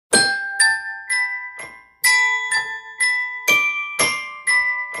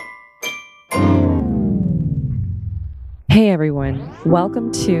Hey everyone,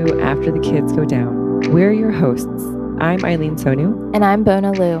 welcome to After the Kids Go Down. We're your hosts. I'm Eileen Sonu. And I'm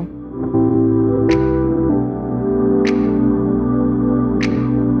Bona Lou.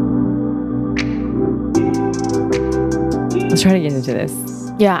 Let's try to get into this.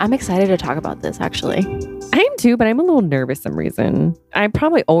 Yeah, I'm excited to talk about this actually. I am too, but I'm a little nervous for some reason. I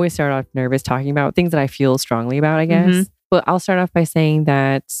probably always start off nervous talking about things that I feel strongly about, I guess. Mm-hmm. But I'll start off by saying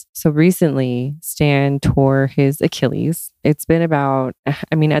that, so recently, Stan tore his Achilles. It's been about,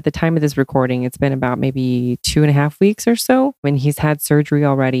 at the time of this recording, it's been about maybe 2.5 weeks or so when he's had surgery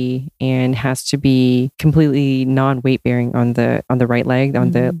already and has to be completely non-weight bearing on the right leg,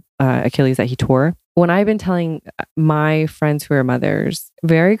 on the Achilles that he tore. When I've been telling my friends who are mothers,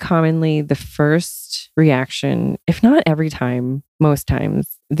 very commonly the first reaction, if not every time, most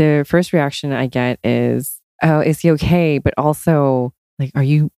times, the first reaction I get is, oh, is he okay? But also, like, are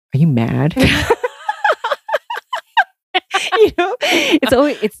you mad?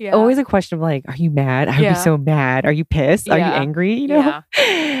 It's always a question of like, are you mad? Are you so mad? Are you pissed? Are you angry?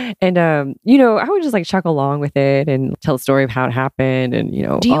 And I would just like chuckle along with it and tell a story of how it happened and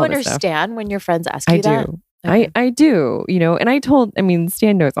Do you understand when your friends ask you that? Okay. I do, and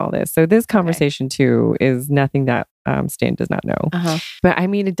Stan knows all this. So this conversation too is nothing that Stan does not know. Uh-huh. But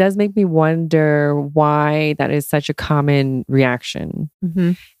it does make me wonder why that is such a common reaction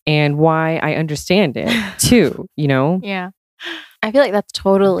and why I understand it too, Yeah. I feel like that's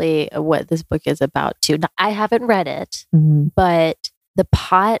totally what this book is about too. Now, I haven't read it, but the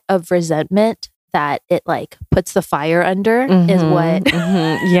pot of resentment that it like puts the fire under is what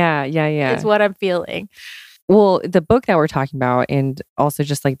is what I'm feeling. Well, the book that we're talking about and also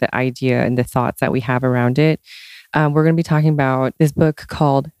just like the idea and the thoughts that we have around it, we're going to be talking about this book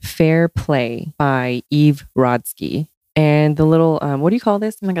called Fair Play by Eve Rodsky. And the little, what do you call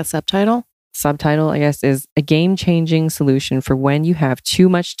this? Like a subtitle? Subtitle, I guess, is a game-changing solution for when you have too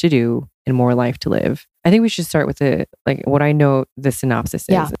much to do and more life to live. I think we should start with what I know the synopsis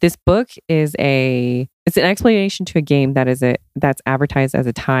is. Yeah. This book is it's an explanation to a game that's advertised as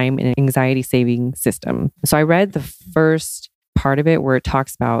a time and anxiety saving system. So I read the first part of it where it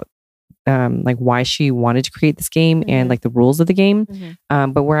talks about like why she wanted to create this game and like the rules of the game.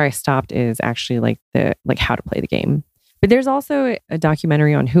 But where I stopped is actually like how to play the game. But there's also a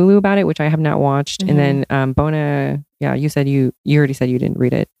documentary on Hulu about it, which I have not watched. And then Bona, you said you already said you didn't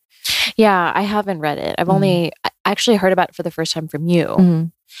read it. Yeah, I haven't read it. I've only actually heard about it for the first time from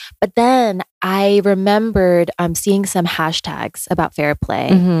you. But then I remembered seeing some hashtags about fair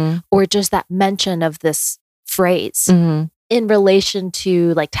play or just that mention of this phrase in relation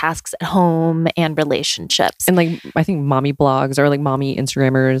to like tasks at home and relationships. And like, I think mommy blogs or like mommy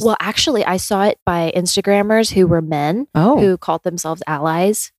Instagrammers. Well, actually, I saw it by Instagrammers who were men who called themselves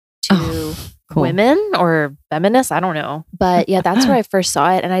allies to women or feminists. I don't know. But yeah, that's where I first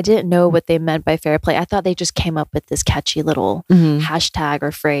saw it. And I didn't know what they meant by fair play. I thought they just came up with this catchy little hashtag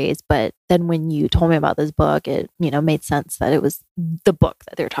or phrase. But then when you told me about this book, it, made sense that it was the book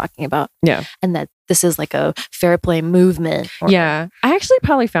that they're talking about. Yeah. And that this is like a fair play movement. I actually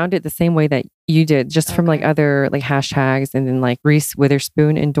probably found it the same way that you did, just from like other like hashtags, and then like Reese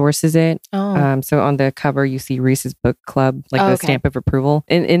Witherspoon endorses it. So on the cover you see Reese's Book Club, like the stamp of approval.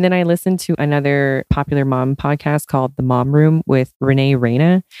 And then I listened to another popular mom podcast called The Mom Room with Renee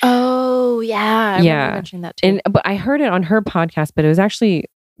Reina. Oh yeah, I remember mentioning that too. But I heard it on her podcast, but it was actually,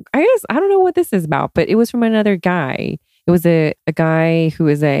 I guess I don't know what this is about, but it was from another guy. It was a guy who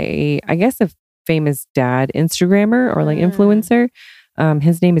is a famous dad Instagrammer or like influencer.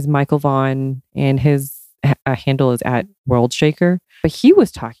 His name is Michael Vaughn and his handle is @WorldShaker. But he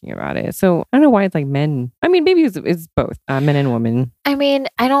was talking about it. So I don't know why it's like men. Maybe it's both men and women.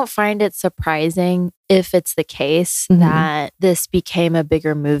 I don't find it surprising if it's the case that this became a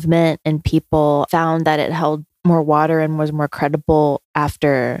bigger movement and people found that it held more water and was more credible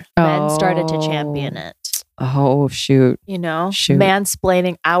after men started to champion it. Oh, shoot.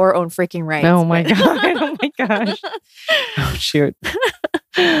 Mansplaining our own freaking rights. Oh my God. Oh my gosh. Oh, shoot.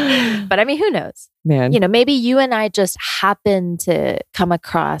 But who knows? Man. Maybe you and I just happened to come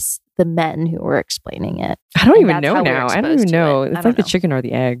across the men who were explaining it. I don't even know now. I don't even know. It's like the chicken or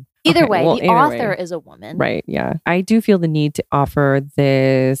the egg. Either way, the author is a woman. Right. Yeah. I do feel the need to offer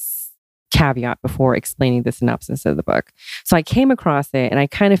this caveat before explaining the synopsis of the book. So I came across it and I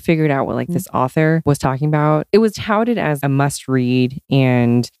kind of figured out what like this author was talking about. It was touted as a must read,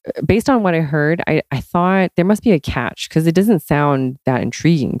 and based on what I heard, I thought there must be a catch because it doesn't sound that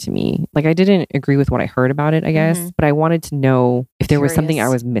intriguing to me. Like I didn't agree with what I heard about it, I guess, but I wanted to know if there was something I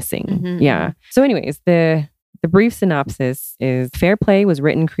was missing. Yeah. So anyways, the the brief synopsis is Fair Play was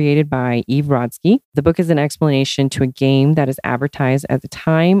written and created by Rodsky. The book is an explanation to a game that is advertised as a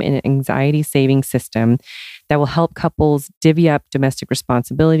time and anxiety saving system that will help couples divvy up domestic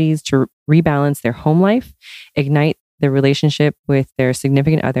responsibilities to rebalance their home life, ignite their relationship with their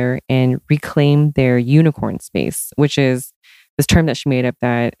significant other, and reclaim their unicorn space, which is this term that she made up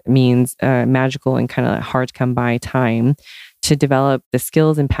that means magical and kind of hard to come by time to develop the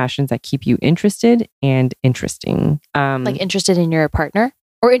skills and passions that keep you interested and interesting. Like interested in your partner?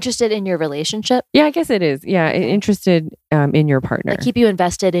 Or interested in your relationship? Yeah, I guess it is. Yeah, interested in your partner. Like keep you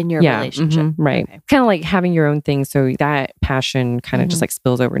invested in your relationship. Right. Okay. Kind of like having your own thing. So that passion kind of just like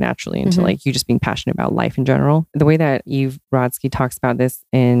spills over naturally into like you just being passionate about life in general. The way that Eve Rodsky talks about this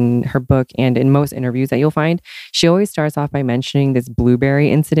in her book and in most interviews that you'll find, she always starts off by mentioning this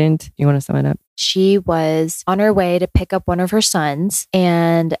blueberry incident. You want to sum it up? She was on her way to pick up one of her sons,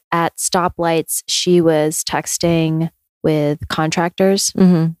 and at stoplights, she was texting with contractors.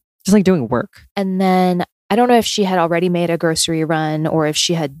 Just like doing work. And then I don't know if she had already made a grocery run or if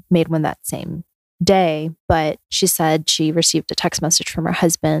she had made one that same day, but she said she received a text message from her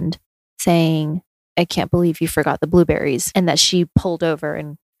husband saying, I can't believe you forgot the blueberries, and that she pulled over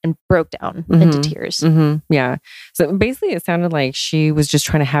and broke down into tears. Yeah. So basically it sounded like she was just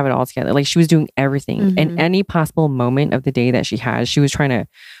trying to have it all together. Like she was doing everything in any possible moment of the day that she has. She was trying to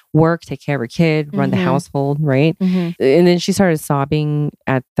work, take care of her kid, run the household, right? And then she started sobbing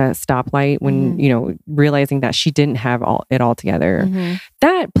at the stoplight when, you know, realizing that she didn't have it all together.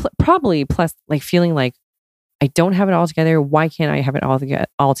 That probably plus like feeling like, I don't have it all together. Why can't I have it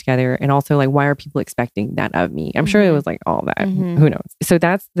all together? And also like, why are people expecting that of me? I'm sure it was like all that. Who knows? So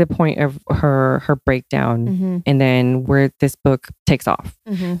that's the point of her breakdown. And then where this book takes off,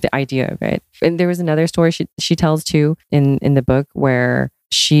 the idea of it. And there was another story she tells too in the book where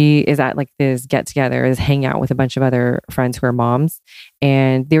she is at like this get together, this hangout with a bunch of other friends who are moms,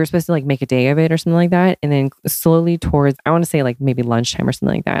 and they were supposed to like make a day of it or something like that. And then slowly towards, I want to say like maybe lunchtime or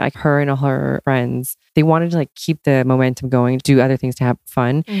something like that, like her and all her friends, they wanted to like keep the momentum going, do other things to have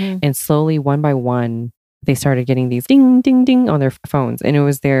fun. And slowly one by one, they started getting these ding, ding, ding on their phones. And it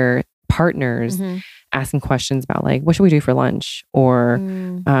was their partners asking questions about like, what should we do for lunch? Or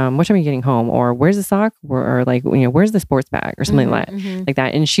what should we be getting home? Or where's the sock? Or like, you know, where's the sports bag? Or something like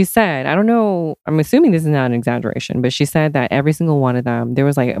that. And she said, I don't know, I'm assuming this is not an exaggeration, but she said that every single one of them, there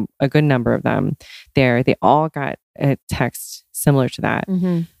was like a good number of them there, they all got a text similar to that.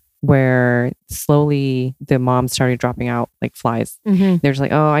 Where slowly the moms started dropping out like flies. They're just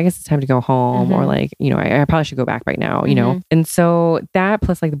like, oh, I guess it's time to go home. Or like, you know, I probably should go back right now, you know? And so that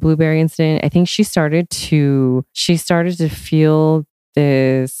plus like the blueberry incident, I think she started to feel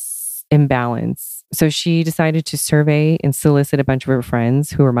this imbalance. So she decided to survey and solicit a bunch of her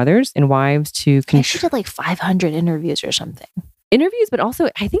friends who were mothers and wives to... she did like 500 interviews or something. Interviews, but also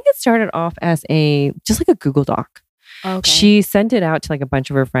I think it started off as just like a Google Doc. Okay. She sent it out to like a bunch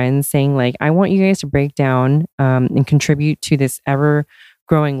of her friends saying like, I want you guys to break down and contribute to this ever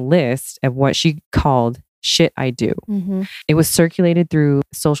growing list of what she called shit I do. It was circulated through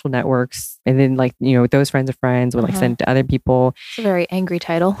social networks. And then like, you know, those friends of friends would like send it to other people. It's a very angry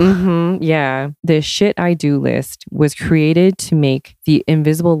title. Yeah. The shit I do list was created to make the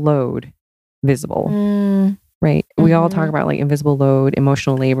invisible load visible. Right. We all talk about like invisible load,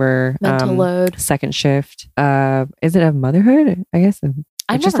 emotional labor, mental load, second shift. Is it of motherhood? I guess.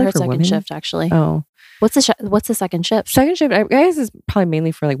 I've never heard second shift actually. Oh, what's the second shift? Second shift, I guess, is probably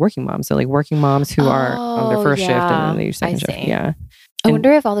mainly for like working moms. So like working moms who are on their first shift and then they do second shift. Yeah. I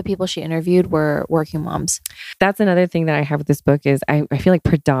wonder if all the people she interviewed were working moms. That's another thing that I have with this book is I feel like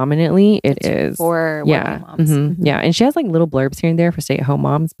predominantly it's is for working moms. Yeah. And she has like little blurbs here and there for stay-at-home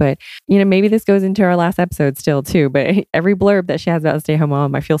moms, but you know, maybe this goes into our last episode still too, but every blurb that she has about a stay-at-home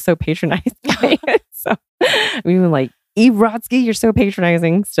mom, I feel so patronized by it. So I'm even like, Eve Rodsky, you're so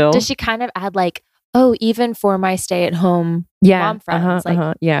patronizing still. Does she kind of add like, oh, even for my stay-at-home mom friends,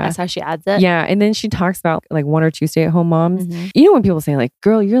 that's how she adds it. Yeah, and then she talks about like one or two stay-at-home moms. You know when people say like,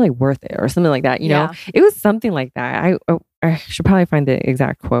 "Girl, you're like worth it" or something like that. You know, it was something like that. I should probably find the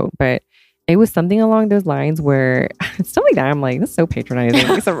exact quote, but it was something along those lines where stuff like that. I'm like, that's so patronizing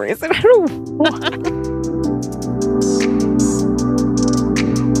for some reason. I don't know.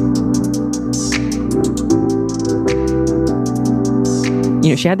 You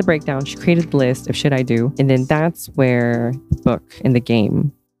know, she had the breakdown. She created the list of shit I do. And then that's where the book and the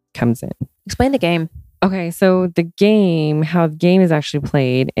game comes in. Explain the game. Okay, so the game, how the game is actually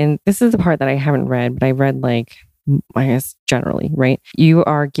played. And this is the part that I haven't read, but I read like, I guess generally, right? You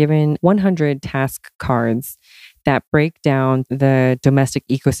are given 100 task cards that break down the domestic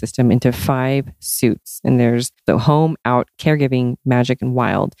ecosystem into 5 suits. And there's the home, out, caregiving, magic, and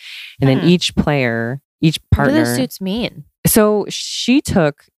wild. And then each partner. What do those suits mean? So she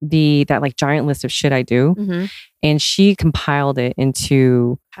took that like giant list of shit I do, and she compiled it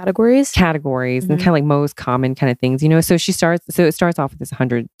into categories and kind of like most common kind of things, So it starts off with this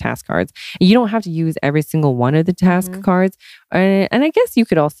 100 task cards. You don't have to use every single one of the task cards, and I guess you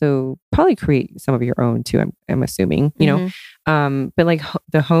could also probably create some of your own too. I'm assuming, but like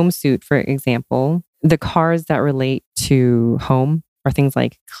the home suit, for example, the cards that relate to home are things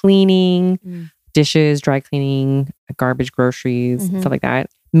like cleaning. Dishes, dry cleaning, garbage, groceries, stuff like that.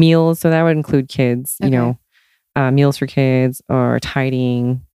 Meals, so that would include kids, meals for kids or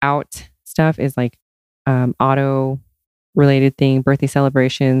tidying. Out stuff is like auto related thing, birthday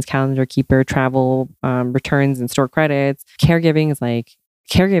celebrations, calendar keeper, travel, returns and store credits. Caregiving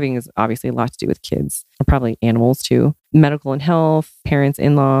is obviously a lot to do with kids, or probably animals too. Medical and health, parents,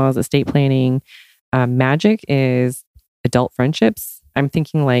 in-laws, estate planning. Magic is adult friendships. I'm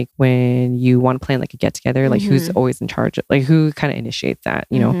thinking like when you want to plan like a get together, like who's always in charge, like who kind of initiates that,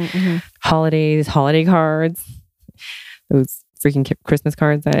 Holidays, holiday cards, those freaking Christmas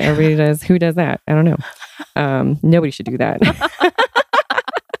cards that everybody does. Who does that? I don't know. Nobody should do that.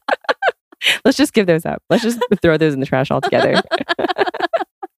 Let's just give those up. Let's just throw those in the trash altogether.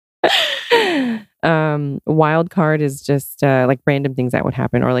 Wild card is just like random things that would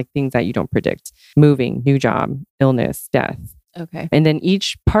happen, or like things that you don't predict. Moving, new job, illness, death. Okay. And then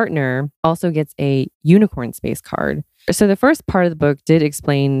each partner also gets a unicorn space card. So the first part of the book did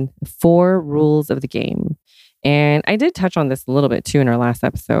explain 4 rules of the game. And I did touch on this a little bit too in our last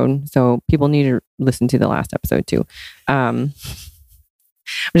episode. So people need to listen to the last episode too. I'm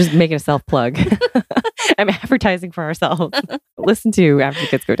just making a self plug. I'm advertising for ourselves. Listen to after the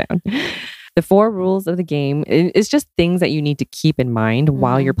kids go down. The 4 rules of the game is just things that you need to keep in mind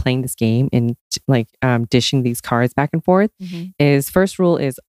while you're playing this game and like dishing these cards back and forth. Is first rule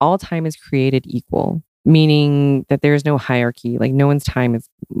is all time is created equal, meaning that there's no hierarchy. Like no one's time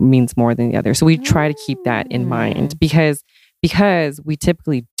means more than the other. So we try to keep that in mind because we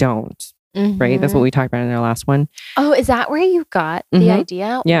typically don't. Right? That's what we talked about in our last one. Oh, is that where you got the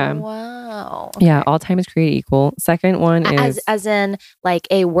idea? Yeah. Wow. Okay. Yeah. All time is created equal. Second one is... As in like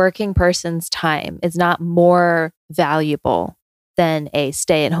a working person's time is not more valuable than a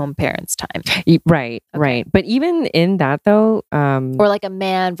stay-at-home parent's time. Right. Okay. Right. But even in that though... or like a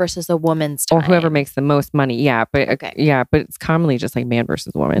man versus a woman's time. Or whoever makes the most money. Yeah. But yeah, but it's commonly just like man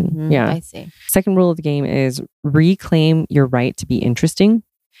versus woman. Yeah. I see. Second rule of the game is reclaim your right to be interesting.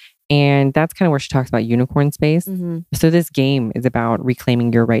 And that's kind of where she talks about unicorn space. So this game is about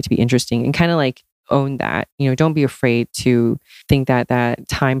reclaiming your right to be interesting and kind of like own that. Don't be afraid to think that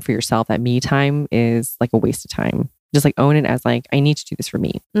time for yourself, that me time is like a waste of time. Just like own it as like, I need to do this for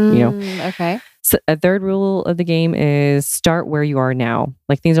me, Okay. So a third rule of the game is start where you are now.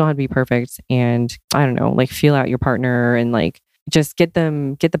 Like things don't have to be perfect. And I don't know, like feel out your partner and like just get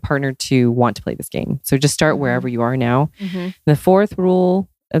the partner to want to play this game. So just start wherever you are now. The fourth rule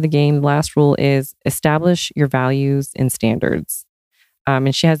of the game, the last rule is establish your values and standards.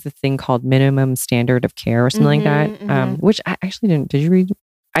 And she has this thing called minimum standard of care or something like that, which I actually didn't. Did you read?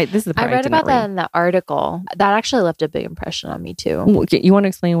 This is the part I read about that in the article. That actually left a big impression on me too. You want to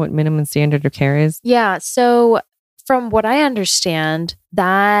explain what minimum standard of care is? Yeah. So from what I understand,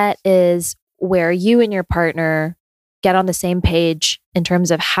 that is where you and your partner get on the same page in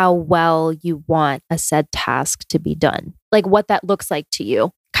terms of how well you want a said task to be done. Like what that looks like to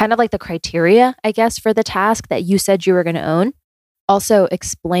you. Kind of like the criteria, I guess, for the task that you said you were going to own. Also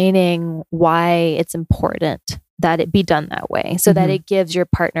explaining why it's important that it be done that way so that it gives your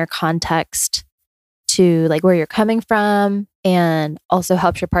partner context to like where you're coming from and also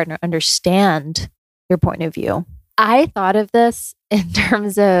helps your partner understand your point of view. I thought of this in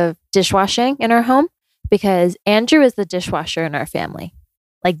terms of dishwashing in our home because Andrew is the dishwasher in our family.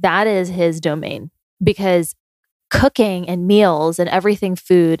 Like that is his domain because cooking and meals and everything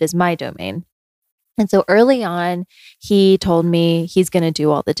food is my domain. And so early on, he told me he's going to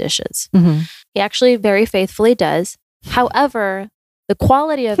do all the dishes. He actually very faithfully does. However, the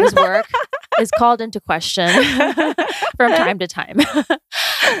quality of his work is called into question from time to time.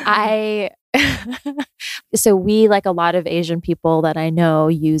 So we, like a lot of Asian people that I know,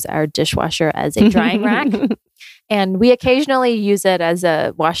 use our dishwasher as a drying rack. And we occasionally use it as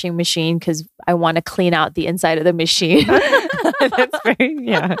a washing machine because I want to clean out the inside of the machine. That's very,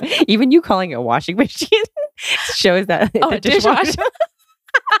 yeah. Even you calling it a washing machine shows that the dishwasher.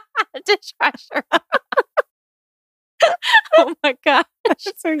 Dishwasher. Oh my God.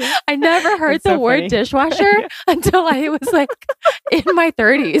 I never heard the word dishwasher until I was like in my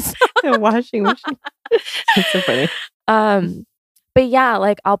 30s. The washing machine. It's so funny. But yeah,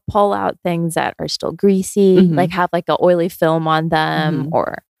 like I'll pull out things that are still greasy, like have like an oily film on them,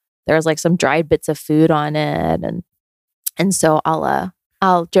 or there's like some dried bits of food on it, and so I'll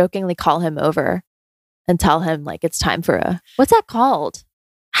jokingly call him over and tell him like it's time for what's that called?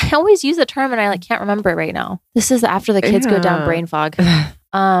 I always use the term and I like can't remember it right now. This is after the kids go down brain fog.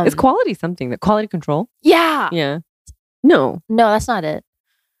 It's quality something, that quality control. Yeah. Yeah. No, that's not it.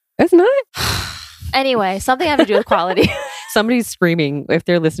 That's not it. Anyway, something having to do with quality. Somebody's screaming. If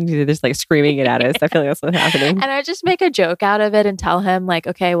they're listening to this, like screaming it at us. I feel like that's what's happening. And I just make a joke out of it and tell him like,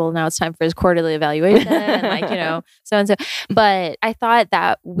 okay, well now it's time for his quarterly evaluation and like, so and so. But I thought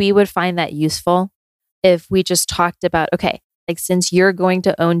that we would find that useful if we just talked about, okay, like since you're going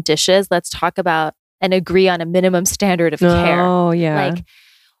to own dishes, let's talk about and agree on a minimum standard of care. Oh, yeah. Like,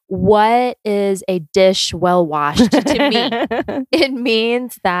 what is a dish well washed to me? It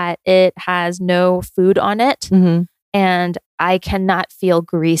means that it has no food on it. And I cannot feel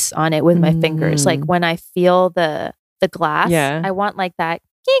grease on it with my fingers. Like when I feel the glass, I want like that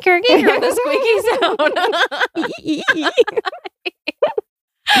geeker, the squeaky sound.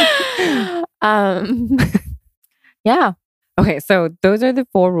 Yeah. Okay, so those are the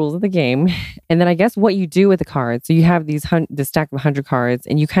 4 rules of the game. And then I guess what you do with the cards. So you have this stack of 100 cards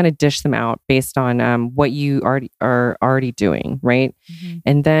and you kind of dish them out based on what you are already doing, right?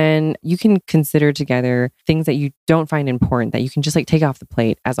 And then you can consider together things that you don't find important that you can just like take off the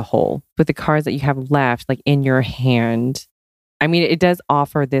plate as a whole. With the cards that you have left like in your hand, I mean, it does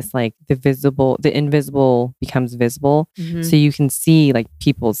offer this like the invisible becomes visible. So you can see like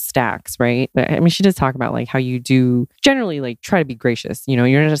people's stacks, right? But I mean, she does talk about like how you do generally like try to be gracious.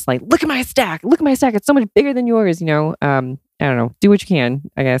 You're not just like, look at my stack. It's so much bigger than yours, I don't know. Do what you can,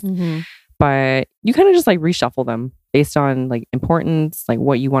 I guess. But you kind of just like reshuffle them based on like importance, like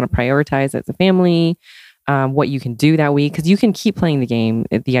what you want to prioritize as a family. What you can do that week, because you can keep playing the game.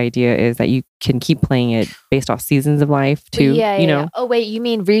 The idea is that you can keep playing it based off seasons of life too. Yeah. Oh wait, you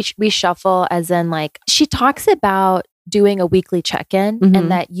mean reshuffle as in like she talks about doing a weekly check-in and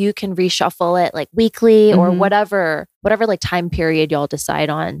that you can reshuffle it like weekly or whatever like time period y'all decide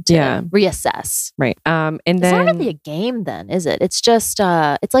on to reassess. Right. And it's then not really a game then, is it? It's just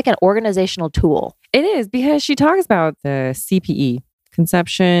it's like an organizational tool. It is, because she talks about the CPE.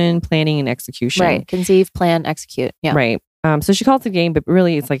 Conception, planning, and execution. Right. Conceive, plan, execute. Yeah. Right. So she calls it a game, but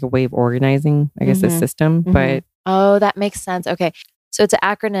really it's like a way of organizing, I guess, the system. But that makes sense. Okay. So it's an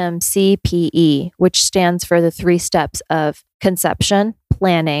acronym CPE, which stands for the 3 steps of conception,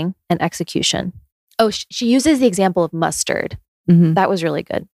 planning, and execution. Oh, she uses the example of mustard. That was really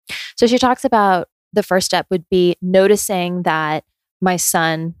good. So she talks about the first step would be noticing that my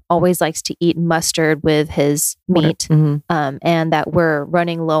son always likes to eat mustard with his meat, and that we're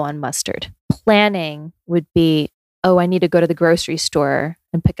running low on mustard. Planning would be, I need to go to the grocery store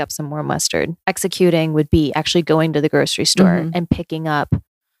and pick up some more mustard. Executing would be actually going to the grocery store and picking up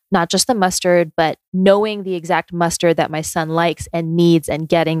not just the mustard, but knowing the exact mustard that my son likes and needs and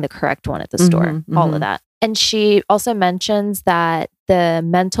getting the correct one at the store. All of that. And she also mentions that the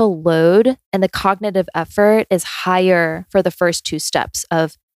mental load and the cognitive effort is higher for the first 2 steps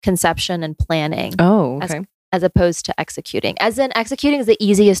of conception and planning. Oh, okay. As opposed to executing. As in, executing is the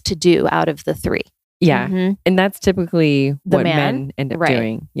easiest to do out of the 3. Yeah. And that's typically what men end up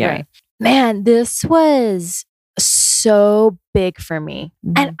doing. Yeah. Right. Man, this was so big for me.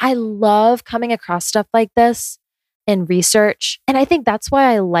 And I love coming across stuff like this in research. And I think that's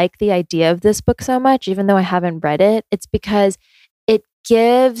why I like the idea of this book so much, even though I haven't read it. It's because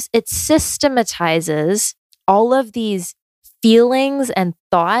it systematizes all of these feelings and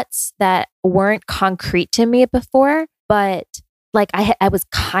thoughts that weren't concrete to me before, but like I was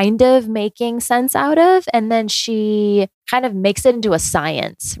kind of making sense out of. And then she kind of makes it into a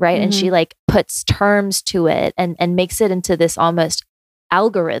science, right? And she like puts terms to it and makes it into this almost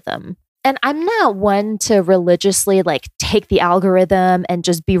algorithm. And I'm not one to religiously like take the algorithm and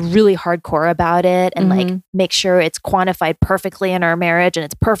just be really hardcore about it and like make sure it's quantified perfectly in our marriage and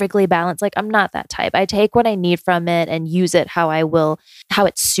it's perfectly balanced. Like I'm not that type. I take what I need from it and use it how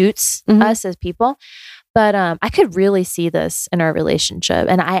it suits us as people. But I could really see this in our relationship.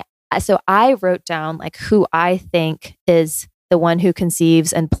 And I wrote down like who I think is the one who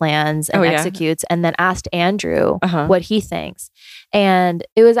conceives and plans and executes, and then asked Andrew what he thinks. And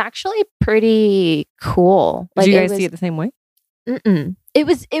it was actually pretty cool. Like, did you guys see it the same way? It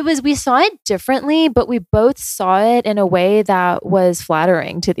was, we saw it differently, but we both saw it in a way that was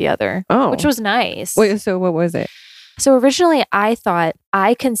flattering to the other, which was nice. Wait, so what was it? So originally I thought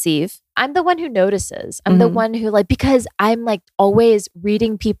I conceive. I'm the one who notices. I'm the one who because I'm always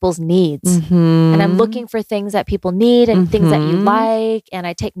reading people's needs and I'm looking for things that people need and things that you like. And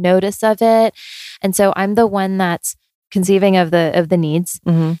I take notice of it. And so I'm the one that's conceiving of the needs.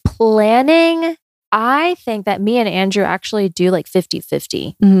 Planning, I think that me and Andrew actually do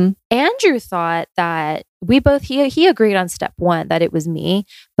 50-50. Andrew thought that he agreed on step one, that it was me.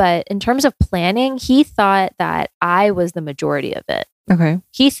 But in terms of planning, he thought that I was the majority of it. Okay.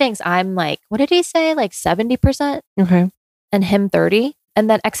 He thinks I'm what did he say? 70%? Okay. And him 30. And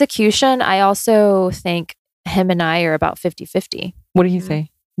then execution, I also think him and I are about 50-50. What did he say?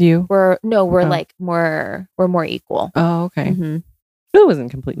 You? We're more equal. Oh, okay. It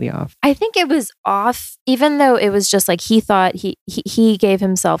wasn't completely off. I think it was off, even though it was just he thought he gave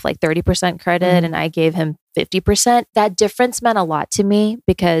himself 30% credit and I gave him 50%. That difference meant a lot to me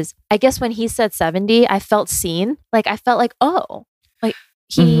because I guess when he said 70, I felt seen. I felt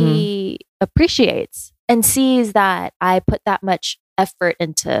he appreciates and sees that I put that much effort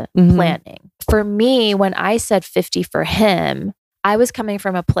into planning. For me, when I said 50 for him, I was coming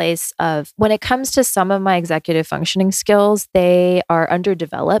from a place of when it comes to some of my executive functioning skills, they are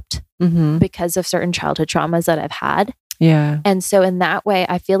underdeveloped because of certain childhood traumas that I've had. Yeah. And so in that way,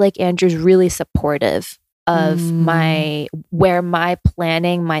 I feel like Andrew's really supportive of where my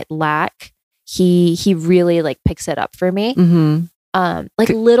planning might lack. He really picks it up for me.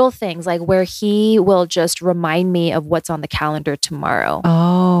 Little things where he will just remind me of what's on the calendar tomorrow.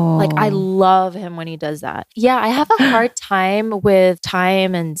 Oh, I love him when he does that. Yeah, I have a hard time with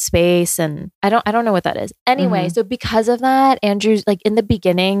time and space, and I don't know what that is. Anyway, so because of that, Andrew's in the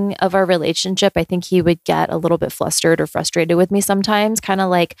beginning of our relationship, I think he would get a little bit flustered or frustrated with me sometimes. Kind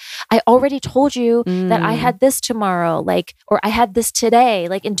of I already told you that I had this tomorrow, or I had this today,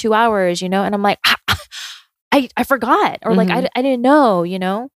 in 2 hours, and I'm I forgot, or I didn't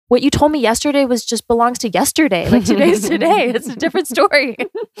know, what you told me yesterday just belongs to yesterday. Today's today. It's a different story.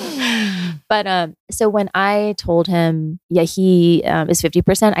 But so when I told him, he is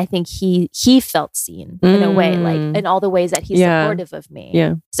 50%, I think he felt seen in a way, in all the ways that he's supportive of me.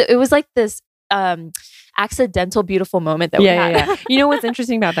 Yeah. So it was this accidental beautiful moment that we had. Yeah. You know what's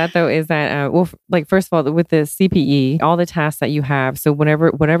interesting about that though is that first of all, with the CPE, all the tasks that you have, so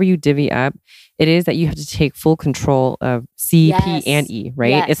whatever you divvy up, it is that you have to take full control of C, P, and E, right?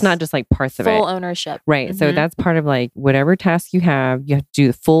 Yes. It's not just parts of it. Full ownership. Right. So that's part of whatever task you have to do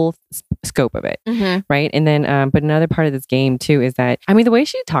the full scope of it. Right. And then, but another part of this game too is that, the way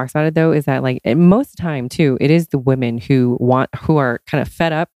she talks about it though is that most of the time too, it is the women who are kind of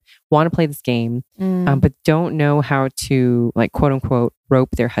fed up, want to play this game, but don't know how to quote unquote rope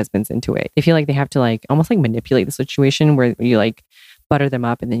their husbands into it. They feel like they have to almost manipulate the situation where you butter them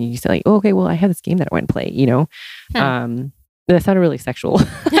up and then you say oh, okay, well I have this game that I want to play, that sounded really sexual.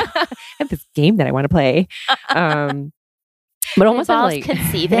 I have this game that I want to play. But almost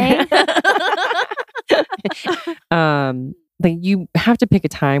conceiving. You have to pick a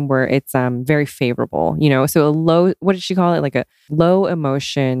time where it's very favorable, so a low, what did she call it? A low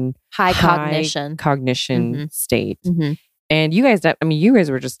emotion, high cognition state. And you guys, you guys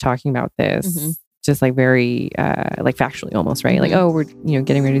were just talking about this, just very factually almost, right? Oh, we're,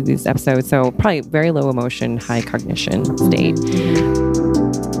 getting ready to do this episode. So probably very low emotion, high cognition state.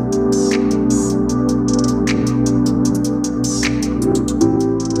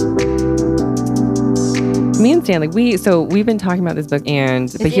 Me and Stan, we've been talking about this book,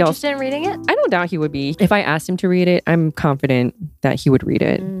 is he interested in reading it? I don't doubt he would be. If I asked him to read it, I'm confident that he would read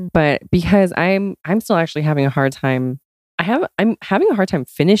it. But because I'm still actually having a hard time. I'm having a hard time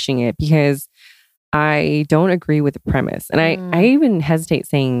finishing it because I don't agree with the premise, and I even hesitate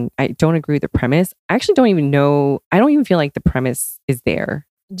saying I don't agree with the premise. I actually don't even know. I don't even feel like the premise is there.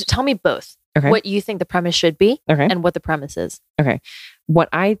 Tell me both. Okay. What you think the premise should be, okay, and what the premise is. Okay. What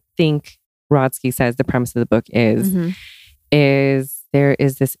I think Rodsky says the premise of the book is there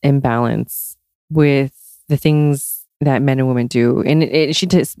is this imbalance with the things that men and women do. And she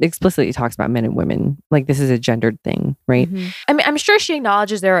explicitly talks about men and women. This is a gendered thing, right? I'm sure she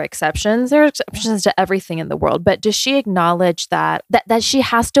acknowledges there are exceptions. There are exceptions to everything in the world. But does she acknowledge that she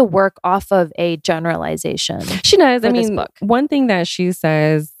has to work off of a generalization? She does. This book. One thing that she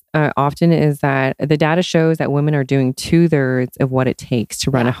says often is that the data shows that women are doing 2/3 of what it takes to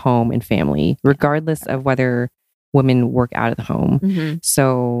run a home and family, regardless of whether women work out of the home.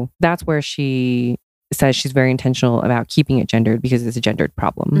 So that's where she says she's very intentional about keeping it gendered because it's a gendered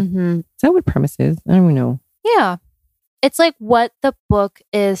problem. Is that what premise is? I don't even know. Yeah. It's what the book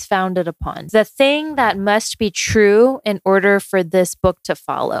is founded upon. The thing that must be true in order for this book to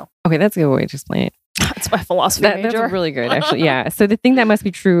follow. Okay, that's a good way to explain it. That's my philosophy major. That's really good, actually. Yeah. So the thing that must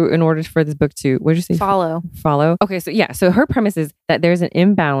be true in order for this book to, what did you say? Follow. Okay. So yeah. So her premise is that there's an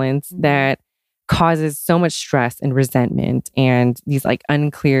imbalance that causes so much stress and resentment and these like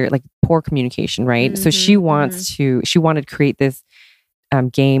unclear, like poor communication, right? So she wanted to create this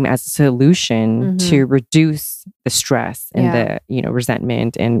game as a solution to reduce the stress and the,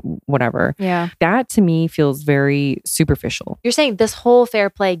 resentment and whatever. Yeah. That to me feels very superficial. You're saying this whole fair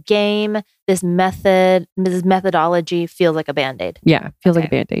play game, this methodology feels like a Band-Aid. Yeah. Feels like a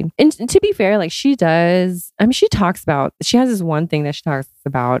Band-Aid. And to be fair, like she has this one thing that she talks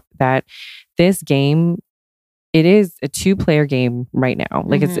about, that this game, it is a 2-player game right now.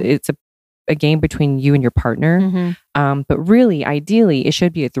 Like it's a game between you and your partner. But really, ideally, it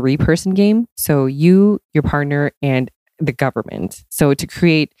should be a 3-person game. So you, your partner, and the government. So to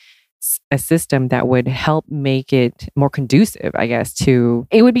create a system that would help make it more conducive, I guess,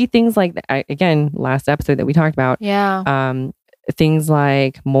 it would be things like, again, last episode that we talked about. Yeah. Things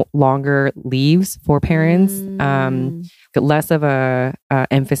like longer leaves for parents, less of a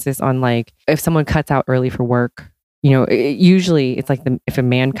emphasis on like if someone cuts out early for work. Usually it's like if a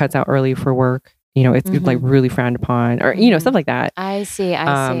man cuts out early for work, it's like really frowned upon, or stuff like that. I see.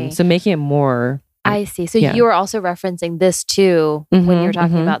 So making it more. I see. So you were also referencing this too when you were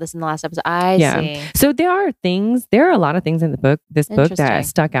talking about this in the last episode. I see. So there are a lot of things in this book that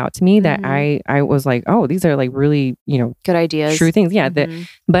stuck out to me that I was like, oh, these are like really, good ideas, true things. Yeah.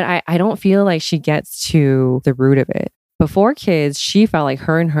 But I don't feel like she gets to the root of it. Before kids, she felt like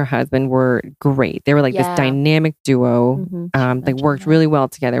her and her husband were great. They were like this dynamic duo. They worked really well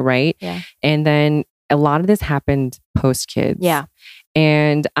together, right? Yeah. And then a lot of this happened post kids. Yeah.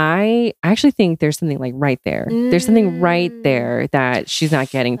 And I actually think there's something like right there. There's something right there that she's not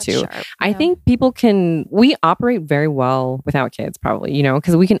getting to. Sharp, I think we operate very well without kids, probably,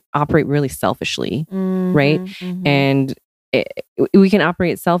 because we can operate really selfishly, right? And we can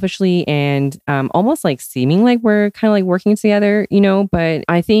operate selfishly and almost like seeming like we're kind of like working together, but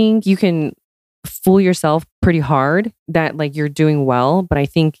I think you can fool yourself pretty hard that like you're doing well. But I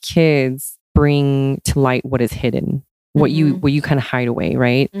think kids bring to light what is hidden, what you kind of hide away,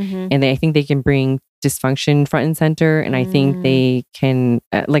 right? And I think they can bring dysfunction front and center. And I think they can,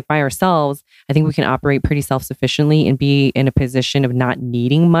 like by ourselves, I think we can operate pretty self-sufficiently and be in a position of not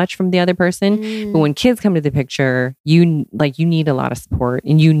needing much from the other person. But when kids come to the picture, you need a lot of support,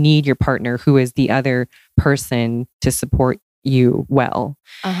 and you need your partner, who is the other person, to support you well.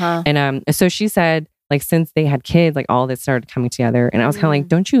 And so she said, like, since they had kids, like all this started coming together. And I was kind of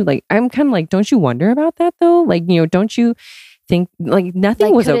like, don't you wonder about that though? Like, don't you think like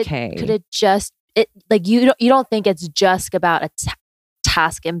nothing was okay? Could it just, you don't think it's just about a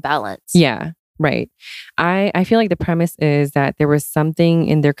task imbalance? Yeah, right. I feel like the premise is that there was something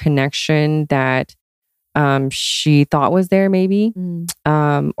in their connection that she thought was there, maybe.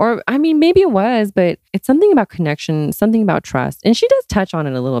 Or I mean, maybe it was, but it's something about connection, something about trust. And she does touch on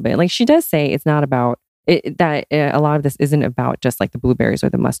it a little bit. Like she does say it's not about a lot of this isn't about just like the blueberries or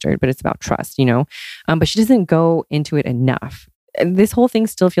the mustard, but it's about trust, but she doesn't go into it enough. This whole thing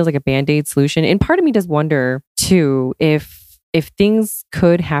still feels like a Band-Aid solution. And part of me does wonder too, if things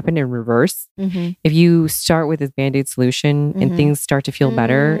could happen in reverse, if you start with this Band-Aid solution and things start to feel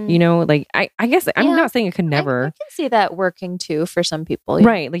better, like I guess I'm not saying it could never. I can see that working too for some people.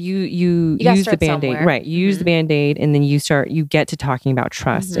 Right. Like you use the Band-Aid, somewhere. Right. You use the Band-Aid and then you get to talking about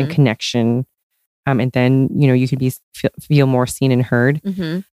trust and connection. And then, you could feel more seen and heard.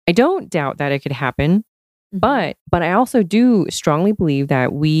 I don't doubt that it could happen. But I also do strongly believe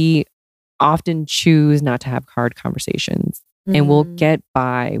that we often choose not to have hard conversations. And we'll get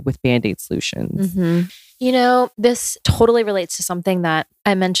by with Band-Aid solutions. This totally relates to something that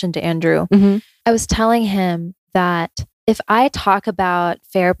I mentioned to Andrew. I was telling him that if I talk about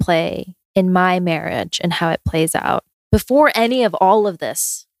fair play in my marriage and how it plays out, before any of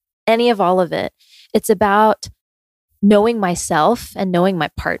it, it's about knowing myself and knowing my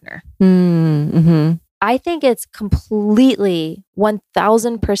partner. I think it's completely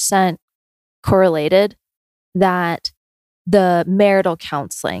 1000% correlated that the marital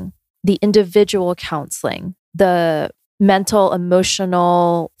counseling, the individual counseling, the mental,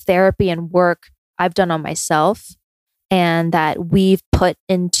 emotional therapy and work I've done on myself, and that we've put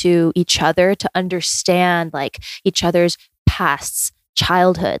into each other to understand like each other's pasts,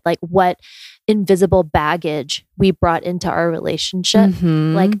 childhood, like what invisible baggage we brought into our relationship,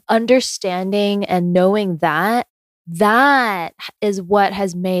 like understanding and knowing that is what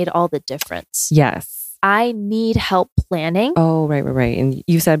has made all the difference. Yes. I need help planning. Oh, right. And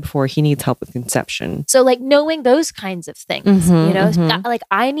you said before he needs help with conception. So like knowing those kinds of things, like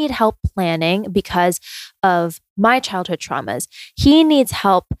I need help planning because of my childhood traumas. He needs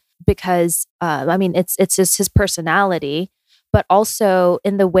help because, it's just his personality, but also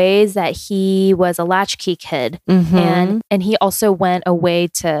in the ways that he was a latchkey kid. And he also went away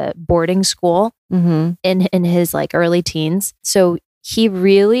to boarding school in his like early teens. So he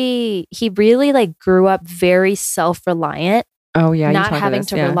really like grew up very self-reliant. Oh yeah. Not having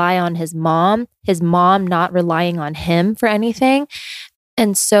to rely on his mom not relying on him for anything.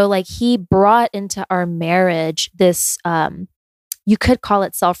 And so like he brought into our marriage this, you could call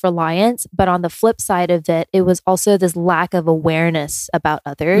it self-reliance, but on the flip side of it, it was also this lack of awareness about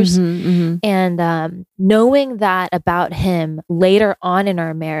others. And knowing that about him later on in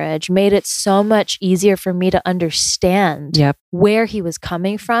our marriage made it so much easier for me to understand where he was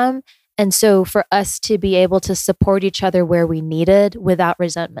coming from. And so for us to be able to support each other where we needed without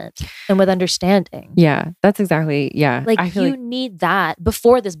resentment and with understanding. Yeah, that's exactly, Like you need that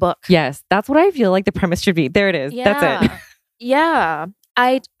before this book. Yes, that's what I feel like the premise should be. There it is. Yeah. That's it. Yeah,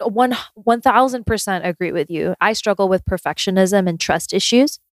 I 1000% agree with you. I struggle with perfectionism and trust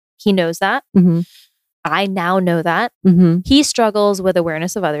issues. He knows that. I now know that. He struggles with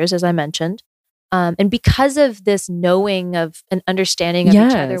awareness of others, as I mentioned. And because of this knowing of and understanding of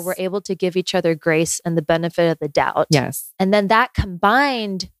each other, we're able to give each other grace and the benefit of the doubt. Yes. And then that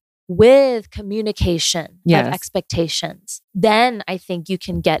combined with communication of expectations, then I think you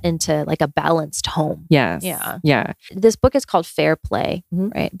can get into like a balanced home. Yes. Yeah. Yeah. This book is called Fair Play,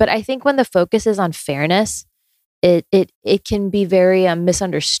 right? But I think when the focus is on fairness, it can be very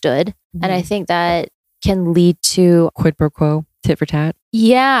misunderstood. And I think that can lead to quid pro quo, tit for tat.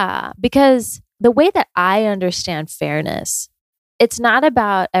 Yeah. Because the way that I understand fairness, it's not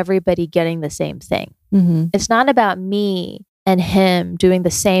about everybody getting the same thing. It's not about me and him doing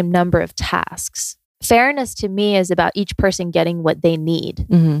the same number of tasks. Fairness to me is about each person getting what they need.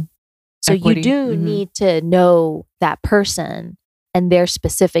 So equity. You do need to know that person and their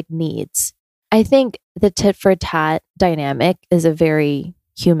specific needs. I think the tit for tat dynamic is a very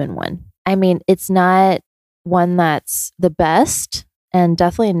human one. I mean, it's not one that's the best and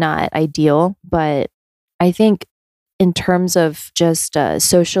definitely not ideal, but I think in terms of just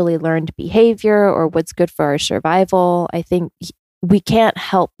socially learned behavior or what's good for our survival, I think we can't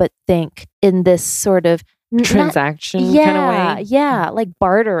help but think in this sort of transaction kind of way. Yeah, like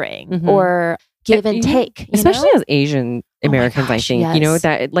bartering or give and take. Especially as Asian Americans, I think,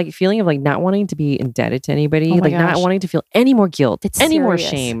 that like feeling of like not wanting to be indebted to anybody, not wanting to feel any more guilt, any more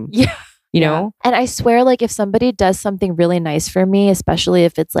shame. Yeah. You know? And I swear, like if somebody does something really nice for me, especially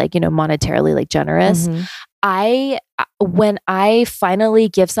if it's like, monetarily like generous, when I finally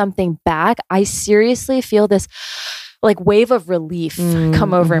give something back, I seriously feel this like wave of relief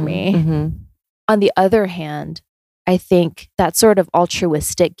come over me. On the other hand, I think that sort of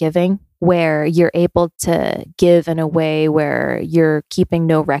altruistic giving where you're able to give in a way where you're keeping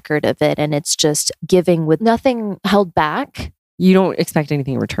no record of it and it's just giving with nothing held back. You don't expect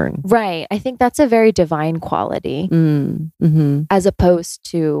anything in return. Right. I think that's a very divine quality as opposed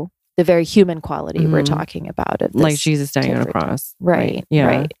to the very human quality we're talking about. Of this like Jesus dying on a cross. Right. Yeah.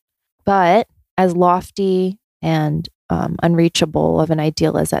 Right. But as lofty and unreachable of an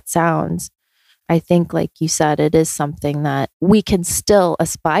ideal as that sounds, I think, like you said, it is something that we can still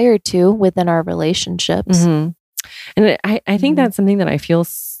aspire to within our relationships. And I think that's something that I feel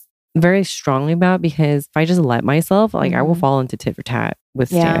very strongly about because if I just let myself, like I will fall into tit for tat with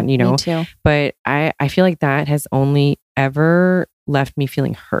Stan, me too. But I feel like that has only ever left me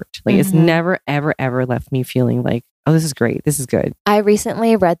feeling hurt. Like it's never, ever, ever left me feeling like, oh, this is great. This is good. I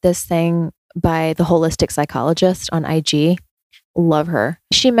recently read this thing by the holistic psychologist on IG. Love her.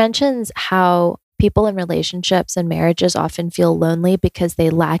 She mentions how people in relationships and marriages often feel lonely because they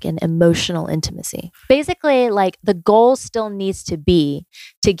lack an emotional intimacy. Basically, like the goal still needs to be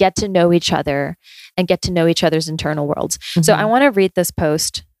to get to know each other and get to know each other's internal worlds. So I want to read this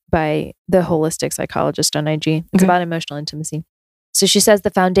post by the holistic psychologist on IG. It's about emotional intimacy. So she says the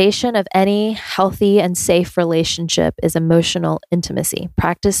foundation of any healthy and safe relationship is emotional intimacy.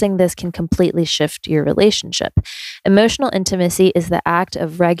 Practicing this can completely shift your relationship. Emotional intimacy is the act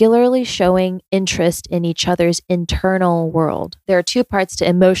of regularly showing interest in each other's internal world. There are two parts to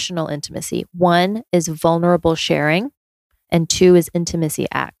emotional intimacy. One is vulnerable sharing, and two is intimacy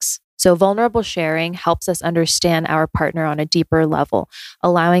acts. So vulnerable sharing helps us understand our partner on a deeper level,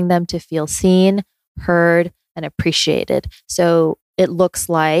 allowing them to feel seen, heard, and appreciated. So It looks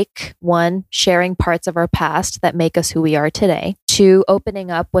like 1, sharing parts of our past that make us who we are today. 2,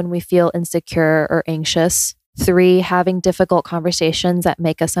 opening up when we feel insecure or anxious. 3, having difficult conversations that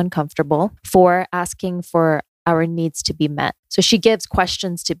make us uncomfortable. 4, asking for our needs to be met. So she gives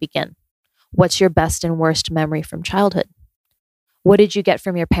questions to begin. What's your best and worst memory from childhood? What did you get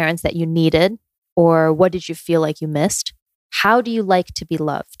from your parents that you needed? Or what did you feel like you missed? How do you like to be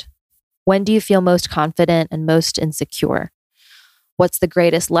loved? When do you feel most confident and most insecure? What's the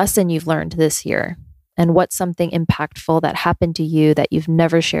greatest lesson you've learned this year? And what's something impactful that happened to you that you've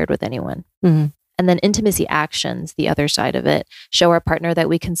never shared with anyone? Mm-hmm. And then intimacy actions, the other side of it, show our partner that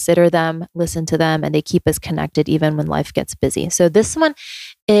we consider them, listen to them, and they keep us connected even when life gets busy. So this one,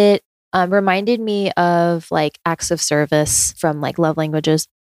 it reminded me of like acts of service from like love languages,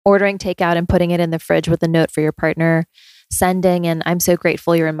 ordering takeout and putting it in the fridge with a note for your partner, sending an "I'm so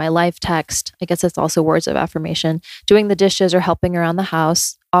grateful you're in my life" text. I guess it's also words of affirmation. Doing the dishes or helping around the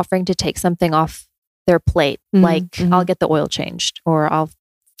house, offering to take something off their plate, like I'll get the oil changed or I'll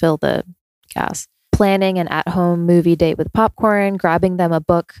fill the gas. Planning an at-home movie date with popcorn, grabbing them a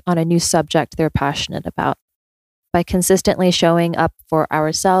book on a new subject they're passionate about. By consistently showing up for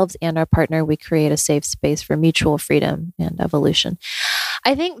ourselves and our partner, we create a safe space for mutual freedom and evolution.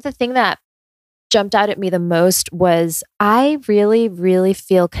 I think the thing that jumped out at me the most was I really, really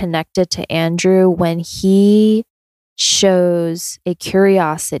feel connected to Andrew when he shows a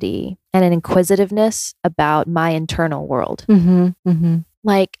curiosity and an inquisitiveness about my internal world.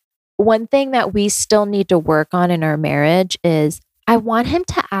 Like, one thing that we still need to work on in our marriage is I want him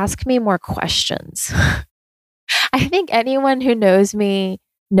to ask me more questions. I think anyone who knows me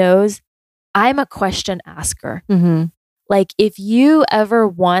knows I'm a question asker. Like, if you ever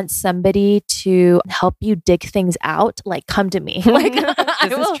want somebody to help you dig things out, like, come to me. Like,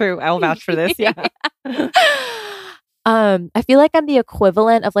 this is true. I'll vouch for this. Yeah. I feel like I'm the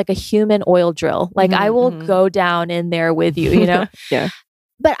equivalent of like a human oil drill. Like, I will go down in there with you, you know? Yeah.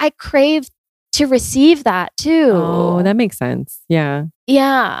 But I crave to receive that too. Oh, that makes sense. Yeah.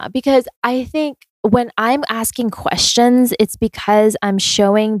 Yeah. Because I think when I'm asking questions, it's because I'm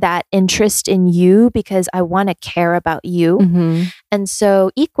showing that interest in you because I want to care about you. And so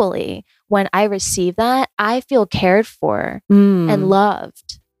equally, when I receive that, I feel cared for and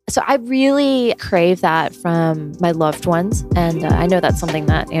loved. So I really crave that from my loved ones. And I know that's something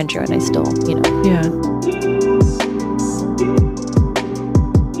that Andrew and I still, Yeah.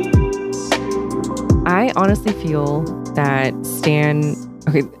 I honestly feel that Stan,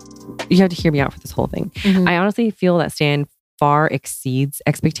 okay, you have to hear me out for this whole thing. I honestly feel that Stan far exceeds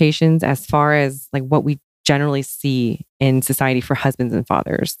expectations as far as like what we generally see in society for husbands and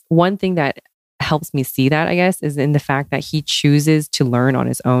fathers. One thing that helps me see that, I guess, is in the fact that he chooses to learn on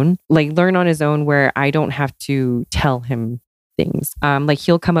his own, like learn on his own where I don't have to tell him things. Like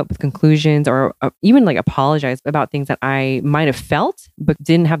he'll come up with conclusions or even like apologize about things that I might have felt, but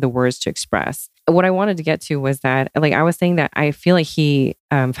didn't have the words to express. What I wanted to get to was that, like I was saying that I feel like he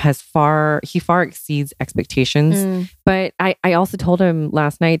far exceeds expectations. But I also told him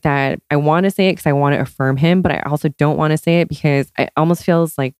last night that I want to say it because I want to affirm him, but I also don't want to say it because it almost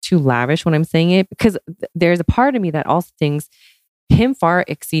feels like too lavish when I'm saying it, because there's a part of me that also thinks him far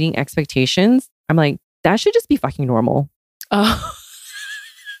exceeding expectations. I'm like, that should just be fucking normal. Oh.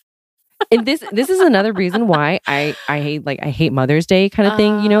 And this is another reason why I hate Mother's Day kind of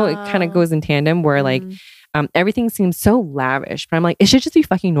thing. You know, it kind of goes in tandem where like everything seems so lavish, but I'm like, it should just be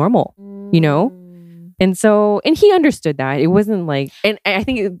fucking normal, you know? And so, and he understood that. It wasn't like, and I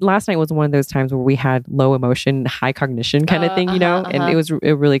think last night was one of those times where we had low emotion, high cognition kind of thing, you know? And it was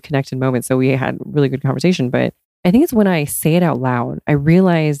a really connected moment. So we had really good conversation. But I think it's when I say it out loud, I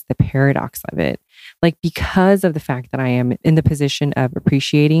realize the paradox of it. Like, because of the fact that I am in the position of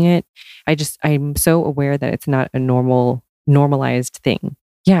appreciating it, I'm so aware that it's not a normalized thing.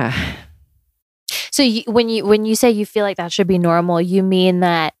 Yeah. So when you say you feel like that should be normal, you mean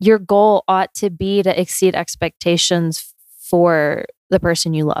that your goal ought to be to exceed expectations for the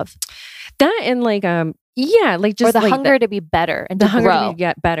person you love. That and like yeah, like just or the like hunger to be better and to hunger grow. to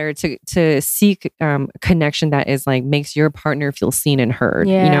get better, to seek connection that is like makes your partner feel seen and heard.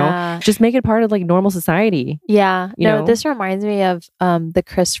 Yeah. You know, just make it part of like normal society. Yeah. You know? This reminds me of the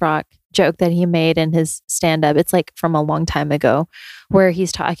Chris Rock joke that he made in his stand-up. It's like from a long time ago, where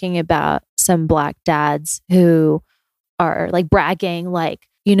he's talking about some Black dads who are like bragging, like,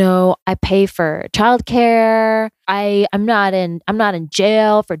 you know, I pay for childcare. I'm not in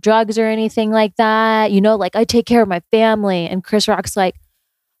jail for drugs or anything like that. You know, like I take care of my family. And Chris Rock's like,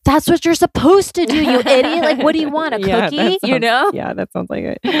 That's what you're supposed to do, you idiot. Like, what do you want? A cookie? You know? Yeah, that sounds like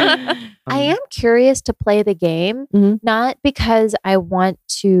it. I am curious to play the game, not because I want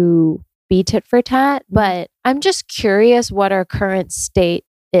to be tit for tat, but I'm just curious what our current state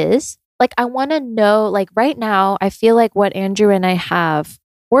is. Like, I want to know, like right now, I feel like what Andrew and I have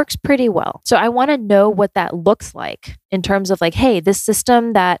works pretty well. So I want to know what that looks like in terms of like, hey, this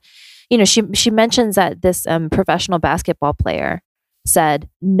system that, you know, she mentions that this professional basketball player said,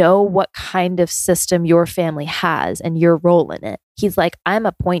 know what kind of system your family has and your role in it. He's like, I'm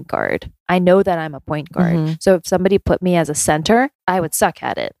a point guard. I know that I'm a point guard. So if somebody put me as a center, I would suck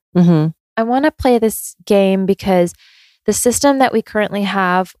at it. I want to play this game because the system that we currently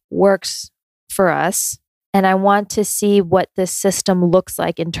have works for us. And I want to see what this system looks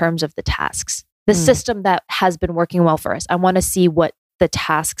like in terms of the tasks. The system that has been working well for us. I want to see what the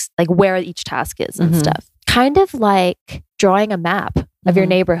tasks, like where each task is and stuff. Kind of like drawing a map of your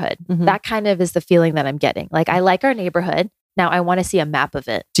neighborhood. That kind of is the feeling that I'm getting. Like, I like our neighborhood. Now I want to see a map of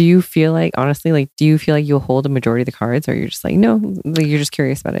it. Do you feel like, honestly, like, do you feel like you'll hold a majority of the cards, or you're just like, no, like, you're just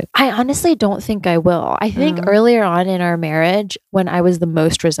curious about it? I honestly don't think I will. I think earlier on in our marriage, when I was the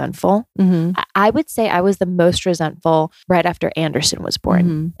most resentful, I would say I was the most resentful right after Anderson was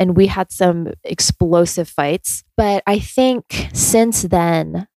born. And we had some explosive fights. But I think since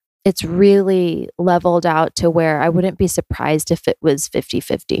then, it's really leveled out to where I wouldn't be surprised if it was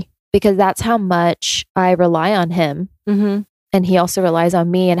 50-50. Because that's how much I rely on him. And he also relies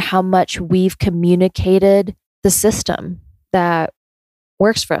on me, and how much we've communicated the system that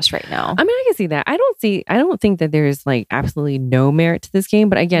works for us right now. I mean, I can see that. I don't think that there's like absolutely no merit to this game.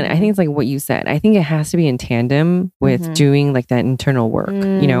 But again, I think it's like what you said. I think it has to be in tandem with doing like that internal work,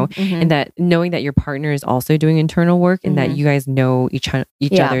 you know, and that knowing that your partner is also doing internal work, and that you guys know each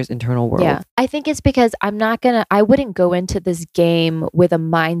other's internal world. Yeah. I think it's because I wouldn't go into this game with a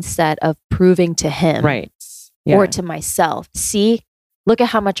mindset of proving to him. Right. Or to myself. See, look at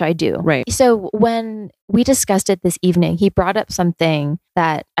how much I do. Right. So when we discussed it this evening, he brought up something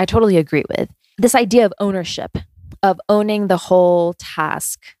that I totally agree with. This idea of ownership, of owning the whole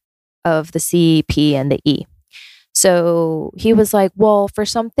task of the C, P, and the E. So he was like, well, for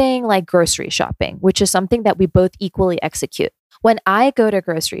something like grocery shopping, which is something that we both equally execute. When I go to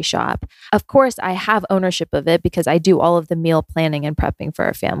grocery shop, of course, I have ownership of it because I do all of the meal planning and prepping for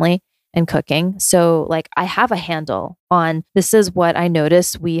our family and cooking. So like, I have a handle on, this is what I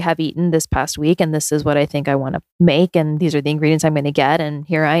noticed we have eaten this past week, and this is what I think I want to make, and these are the ingredients I'm going to get, and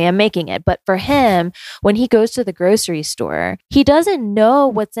here I am making it. But for him, when he goes to the grocery store, he doesn't know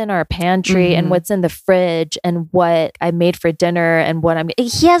what's in our pantry and what's in the fridge and what I made for dinner and what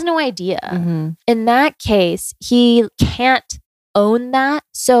he has no idea. In that case, he can't own that.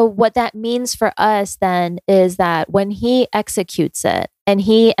 So what that means for us then is that when he executes it and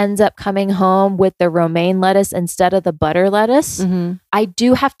he ends up coming home with the romaine lettuce instead of the butter lettuce, I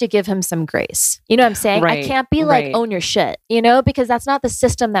do have to give him some grace. You know what I'm saying? Right. I can't be like, own your shit, you know, because that's not the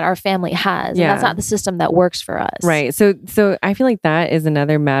system that our family has. And that's not the system that works for us. Right. So I feel like that is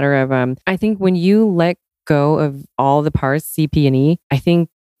another matter of, I think when you let go of all the parts, C, P, and E, I think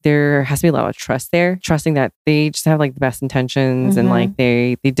there has to be a lot of trust there, trusting that they just have like the best intentions and like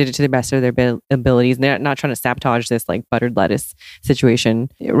they did it to the best of their abilities. And they're not trying to sabotage this like buttered lettuce situation.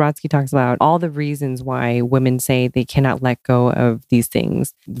 Rodsky talks about all the reasons why women say they cannot let go of these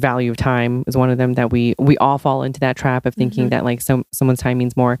things. Value of time is one of them, that we all fall into that trap of thinking that like someone's time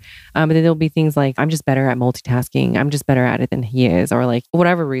means more. But then there'll be things like, I'm just better at multitasking. I'm just better at it than he is, or like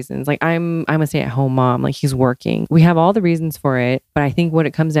whatever reasons. Like I'm a stay-at-home mom. Like he's working. We have all the reasons for it, but I think what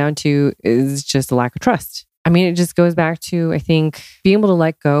it comes down to is just a lack of trust. I mean, it just goes back to, I think, being able to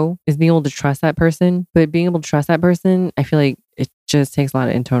let go is being able to trust that person. But being able to trust that person, I feel like it just takes a lot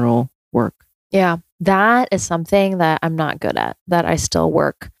of internal work. Yeah, that is something that I'm not good at, that I still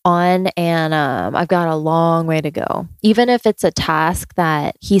work on. And I've got a long way to go. Even if it's a task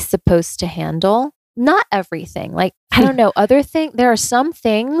that he's supposed to handle, not everything. Like, I don't know, there are some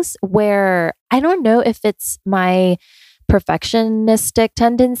things where I don't know if it's my perfectionistic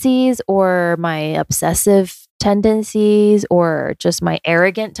tendencies or my obsessive tendencies or just my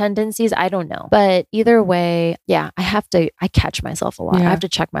arrogant tendencies. I don't know. But either way, yeah, I catch myself a lot. Yeah. I have to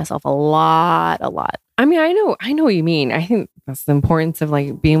check myself a lot. I mean, I know what you mean. I think that's the importance of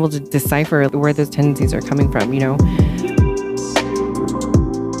like being able to decipher where those tendencies are coming from, you know?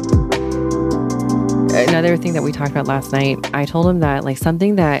 Another thing that we talked about last night, I told him that like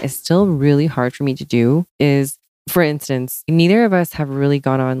something that is still really hard for me to do is, for instance, neither of us have really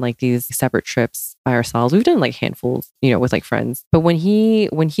gone on like these separate trips by ourselves. We've done like handfuls, you know, with like friends. But when he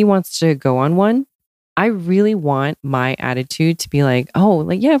wants to go on one, I really want my attitude to be like, oh,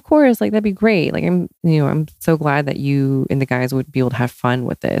 like, yeah, of course, like that'd be great. Like I'm so glad that you and the guys would be able to have fun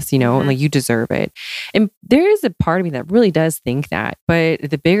with this, and like you deserve it. And there is a part of me that really does think that, but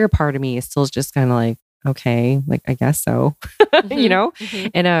the bigger part of me is still just kind of like, okay, like I guess so,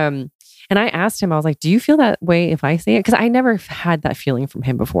 And I asked him, I was like, do you feel that way if I say it? Because I never had that feeling from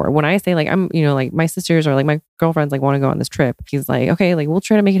him before. When I say like, I'm, like my sisters or like my girlfriends like want to go on this trip, he's like, okay, like we'll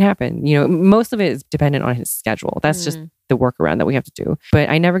try to make it happen. Most of it is dependent on his schedule. That's just the workaround that we have to do. But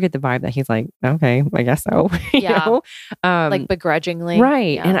I never get the vibe that he's like, okay, I guess so. Like begrudgingly.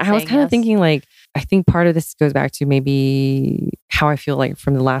 Right. And I was kind of thinking like, I think part of this goes back to maybe how I feel like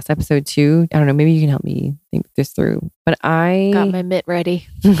from the last episode too. I don't know. Maybe you can help me think this through. But I got my mitt ready.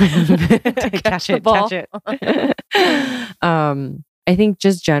 Catch it. I think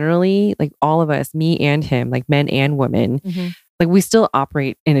just generally, like all of us, me and him, like men and women, like we still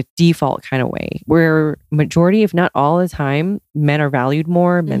operate in a default kind of way where majority, if not all the time, men are valued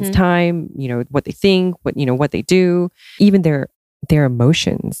more, men's time, what they think, what they do, even their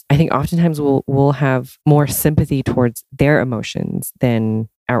emotions. I think oftentimes we'll have more sympathy towards their emotions than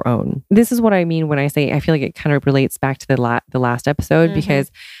our own. This is what I mean when I say I feel like it kind of relates back to the last episode,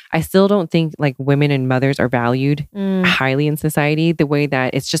 because I still don't think like women and mothers are valued highly in society the way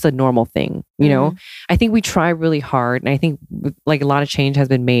that it's just a normal thing. I think we try really hard, and I think like a lot of change has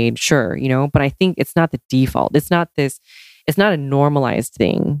been made, sure, but I think it's not the default. It's not a normalized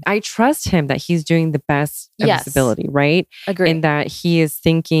thing. I trust him that he's doing the best of his ability, right? Agree. And that he is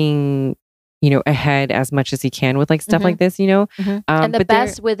thinking, ahead as much as he can with like stuff like this, and the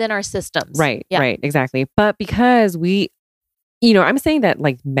best within our systems. Right, right, exactly. But because we, I'm saying that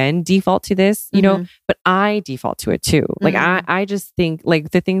like men default to this, but I default to it too. Like I just think like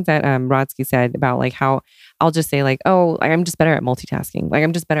the things that Rodsky said about like how I'll just say like, oh, I'm just better at multitasking. Like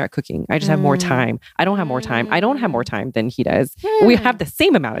I'm just better at cooking. I just have more time. I don't have more time. I don't have more time than he does. We have the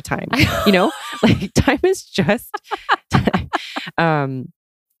same amount of time, like time is just,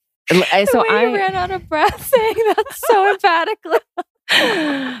 so I ran out of breath saying that so emphatically.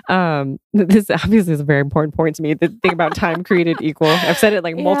 This obviously is a very important point to me. The thing about time created equal. I've said it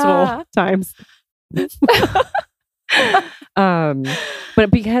like multiple times.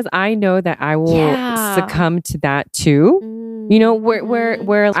 But because I know that I will succumb to that too,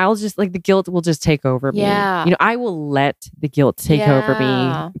 where I'll just like the guilt will just take over me. I will let the guilt take over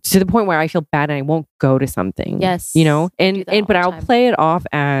me to the point where I feel bad and I won't go to something. Yes. But I'll play it off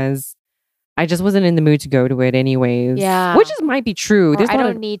as I just wasn't in the mood to go to it anyways. Yeah. Which might be true. I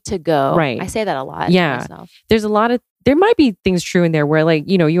don't need to go. Right. I say that a lot to myself. There might be things true in there where like,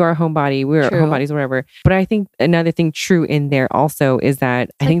 you are a homebody, we're homebodies or whatever. But I think another thing true in there also is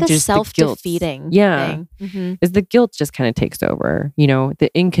that I think just self-defeating thing. Is the guilt just kind of takes over, the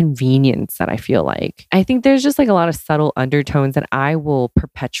inconvenience that I feel like. I think there's just like a lot of subtle undertones that I will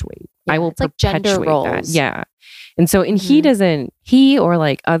perpetuate. I will perpetuate like gender roles. that. Yeah. And so, and he or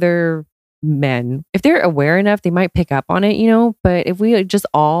like other men, if they're aware enough, they might pick up on it, but if we just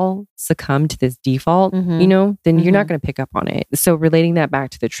all succumb to this default, then you're not going to pick up on it. So relating that back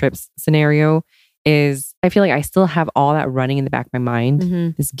to the trips scenario is I feel like I still have all that running in the back of my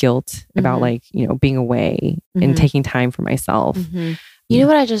mind, this guilt about like, being away and taking time for myself. You know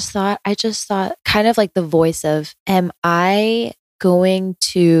what I just thought? I just thought kind of like the voice of, am I going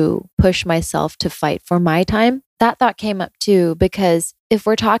to push myself to fight for my time? That thought came up too, because if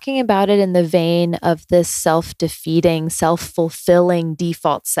we're talking about it in the vein of this self-defeating, self-fulfilling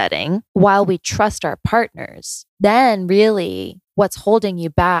default setting, while we trust our partners, then really what's holding you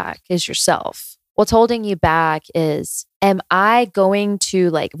back is yourself. What's holding you back is, am I going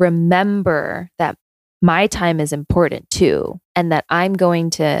to like remember that my time is important too, and that I'm going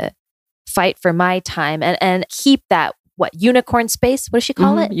to fight for my time and keep that unicorn space? What does she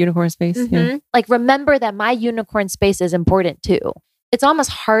call it? Unicorn space. Yeah. Like remember that my unicorn space is important too. It's almost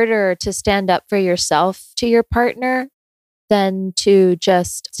harder to stand up for yourself to your partner than to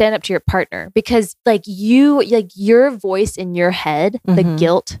just stand up to your partner, because like your voice in your head,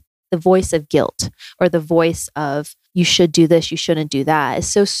 the voice of guilt or the voice of you should do this, you shouldn't do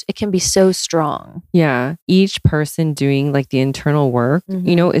that. It can be so strong. Yeah. Each person doing like the internal work,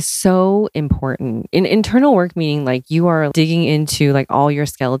 is so important. In internal work, meaning like you are digging into like all your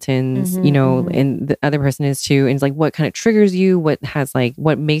skeletons, and the other person is too. And it's like what kind of triggers you, what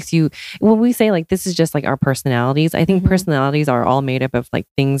makes you, when we say like this is just like our personalities, I think personalities are all made up of like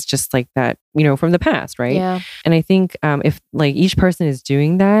things just like that, from the past, right? Yeah. And I think if like each person is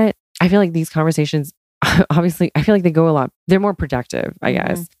doing that, I feel like these conversations, obviously, I feel like they're more productive, I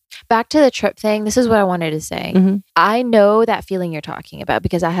guess. Back to the trip thing, this is what I wanted to say. I know that feeling you're talking about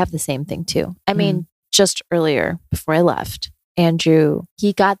because I have the same thing too. I mean, just earlier before I left, Andrew,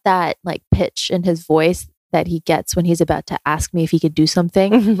 he got that like pitch in his voice that he gets when he's about to ask me if he could do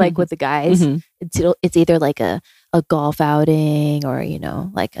something like with the guys. It's either like a golf outing or,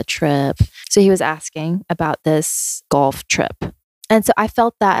 like a trip. So he was asking about this golf trip. And so I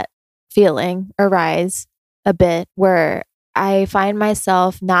felt that feeling arise a bit where I find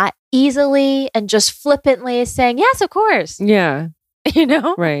myself not easily and just flippantly saying, yes, of course. Yeah.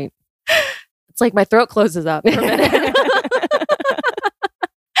 Right. It's like my throat closes up for a minute.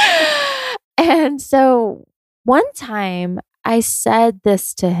 And so one time I said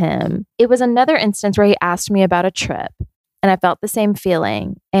this to him. It was another instance where he asked me about a trip and I felt the same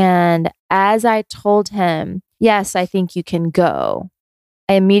feeling. And as I told him, yes, I think you can go,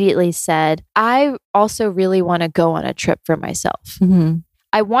 I immediately said, I also really want to go on a trip for myself.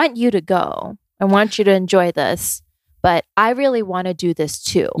 I want you to go. I want you to enjoy this, but I really want to do this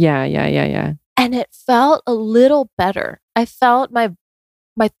too. Yeah. And it felt a little better. I felt my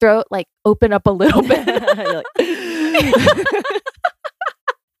throat like open up a little bit.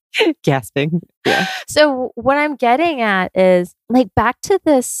 Gasping. Yeah. So what I'm getting at is like back to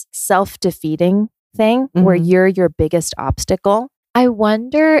this self-defeating thing where you're your biggest obstacle. I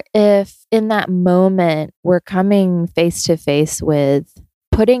wonder if in that moment we're coming face to face with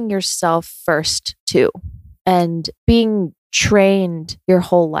putting yourself first too and being trained your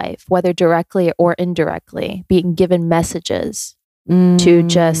whole life, whether directly or indirectly, being given messages to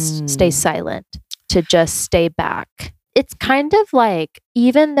just stay silent, to just stay back. It's kind of like,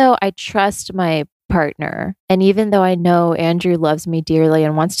 even though I trust my partner, and even though I know Andrew loves me dearly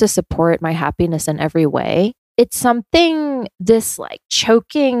and wants to support my happiness in every way, it's something, this like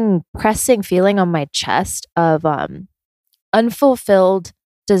choking, pressing feeling on my chest of unfulfilled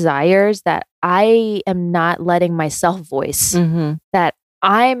desires that I am not letting myself voice, that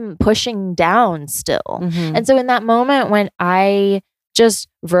I'm pushing down still. And so in that moment when I just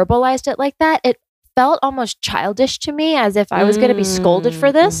verbalized it like that, it felt almost childish to me, as if I was going to be scolded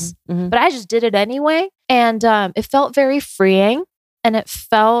for this, but I just did it anyway. And it felt very freeing, and it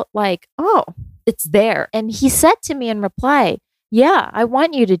felt like, oh, it's there. And he said to me in reply, yeah, I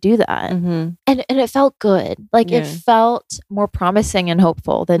want you to do that. And it felt good. Like it felt more promising and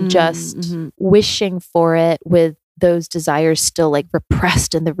hopeful than just wishing for it with those desires still like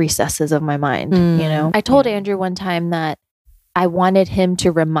repressed in the recesses of my mind. I told Andrew one time that I wanted him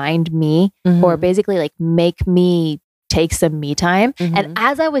to remind me or basically like make me take some me time. And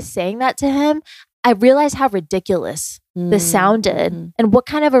as I was saying that to him, I realized how ridiculous this sounded and what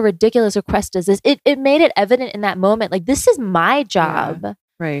kind of a ridiculous request is this. It made it evident in that moment, like, this is my job. Yeah,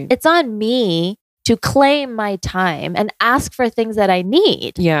 right. It's on me to claim my time and ask for things that I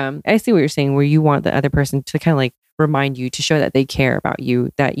need. Yeah. I see what you're saying, where you want the other person to kind of like remind you, to show that they care about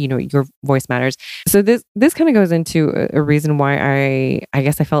you, that, your voice matters. So this kind of goes into a reason why I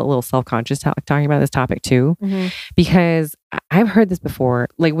guess I felt a little self-conscious talking about this topic too, because I've heard this before,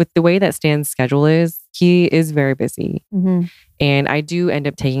 like with the way that Stan's schedule is, he is very busy. And I do end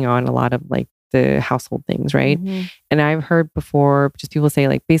up taking on a lot of like the household things, right? And I've heard before just people say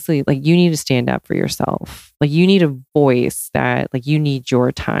like, basically like, you need to stand up for yourself. Like you need a voice that like you need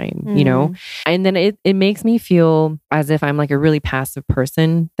your time, and then it makes me feel as if I'm like a really passive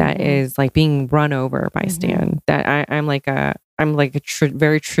person that is like being run over by Stan, that I'm like a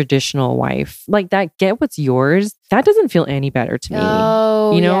very traditional wife, like that. Get what's yours. That doesn't feel any better to me.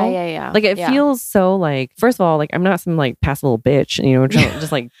 Oh, yeah. Like it feels so like, first of all, like I'm not some like passive little bitch,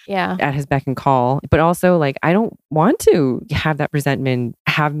 just like at his beck and call. But also like, I don't want to have that resentment,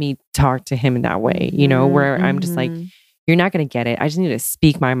 have me talk to him in that way, where I'm just like, you're not going to get it. I just need to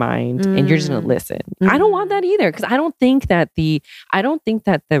speak my mind and you're just going to listen. I don't want that either. Cause I don't think that the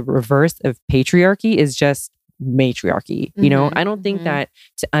reverse of patriarchy is just matriarchy. I don't think that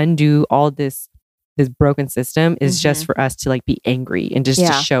to undo all this broken system is just for us to like be angry and just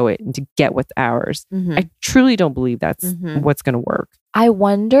to show it and to get what's ours. I truly don't believe that's what's going to work. I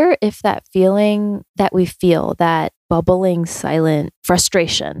wonder if that feeling that we feel, that bubbling silent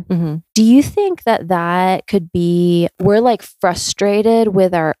frustration, do you think that could be, we're like frustrated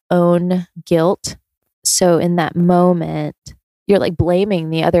with our own guilt? So in that moment, you're like blaming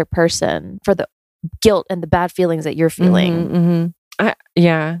the other person for the guilt and the bad feelings that you're feeling. I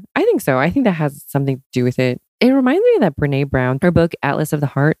think so. I think that has something to do with it. It reminds me of that Brene Brown, her book Atlas of the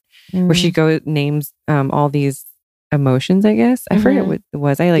Heart, where she names all these emotions, I guess. I forget what it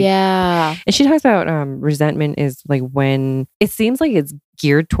was. And she talks about resentment is like when it seems like it's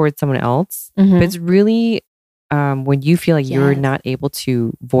geared towards someone else, but it's really when you feel like you're not able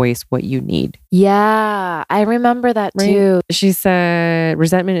to voice what you need. Yeah, I remember that too. She said,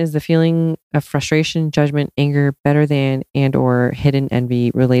 resentment is the feeling of frustration, judgment, anger, better than, and or hidden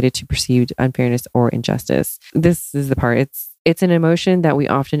envy related to perceived unfairness or injustice. This is the part. It's an emotion that we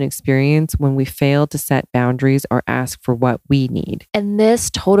often experience when we fail to set boundaries or ask for what we need. And this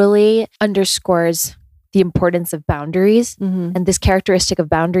totally underscores the importance of boundaries and this characteristic of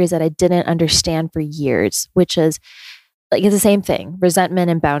boundaries that I didn't understand for years, which is like, it's the same thing, resentment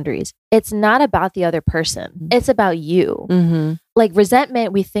and boundaries. It's not about the other person. It's about you. Like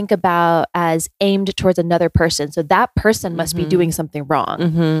resentment, we think about as aimed towards another person. So that person must be doing something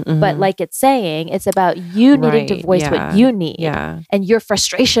wrong. But like it's saying, it's about you needing to voice what you need and your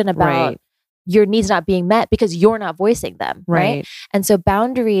frustration about your needs not being met because you're not voicing them. Right. And so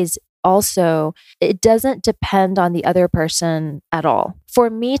boundaries also, it doesn't depend on the other person at all.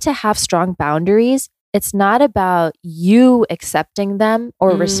 For me to have strong boundaries, it's not about you accepting them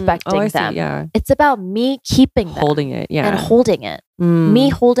or respecting them. Yeah. It's about me keeping them. Holding it. Yeah. And holding it. Me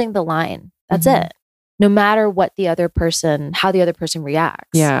holding the line. That's it. No matter what the other person, how the other person reacts.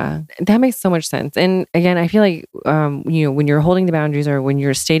 Yeah. That makes so much sense. And again, I feel like, when you're holding the boundaries or when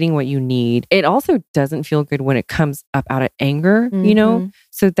you're stating what you need, it also doesn't feel good when it comes up out of anger,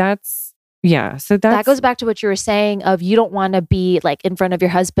 So that goes back to what you were saying of you don't want to be like in front of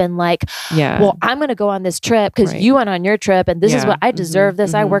your husband, like, well, I'm going to go on this trip because you went on your trip and this is what I deserve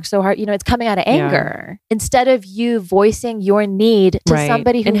this. I work so hard. It's coming out of anger instead of you voicing your need to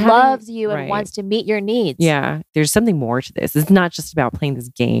somebody who loves you and wants to meet your needs. Yeah. There's something more to this. It's not just about playing this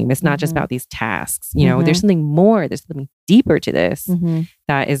game. It's not just about these tasks. There's something more. There's something deeper to this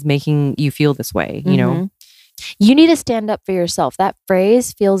that is making you feel this way, you know? You need to stand up for yourself. That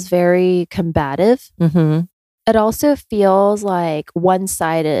phrase feels very combative. It also feels like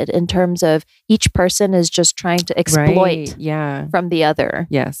one-sided in terms of each person is just trying to exploit from the other.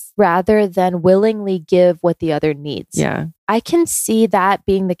 Yes. Rather than willingly give what the other needs. Yeah. I can see that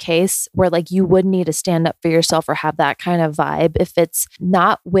being the case where like you would need to stand up for yourself or have that kind of vibe if it's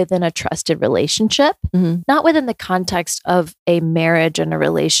not within a trusted relationship, not within the context of a marriage and a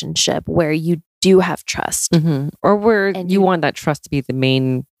relationship where you do have trust. Or where you want that trust to be the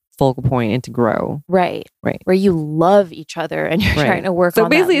main focal point and to grow. Right. Where you love each other and you're trying to work on that. So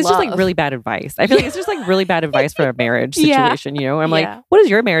basically it's love. just like really bad advice. I feel like it's just like really bad advice for a marriage situation, I'm like, what is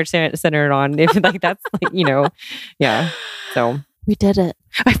your marriage centered on? If like that's like, So we did it.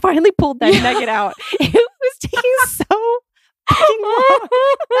 I finally pulled that nugget out. It was taking so fucking long.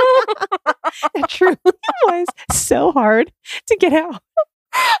 It truly was so hard to get out.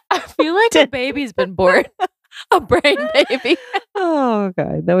 I feel like a baby's been born. A brain baby. Oh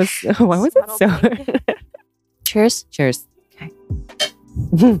God. That was, why was it so hard? Cheers. Cheers. Okay.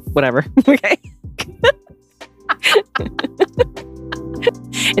 Whatever. Okay.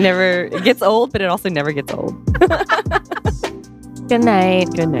 It gets old, but it also never gets old. Good night.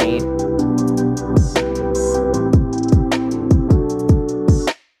 Good night.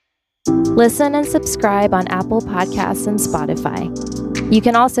 Listen and subscribe on Apple Podcasts and Spotify. You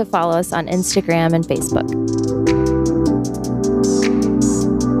can also follow us on Instagram and Facebook.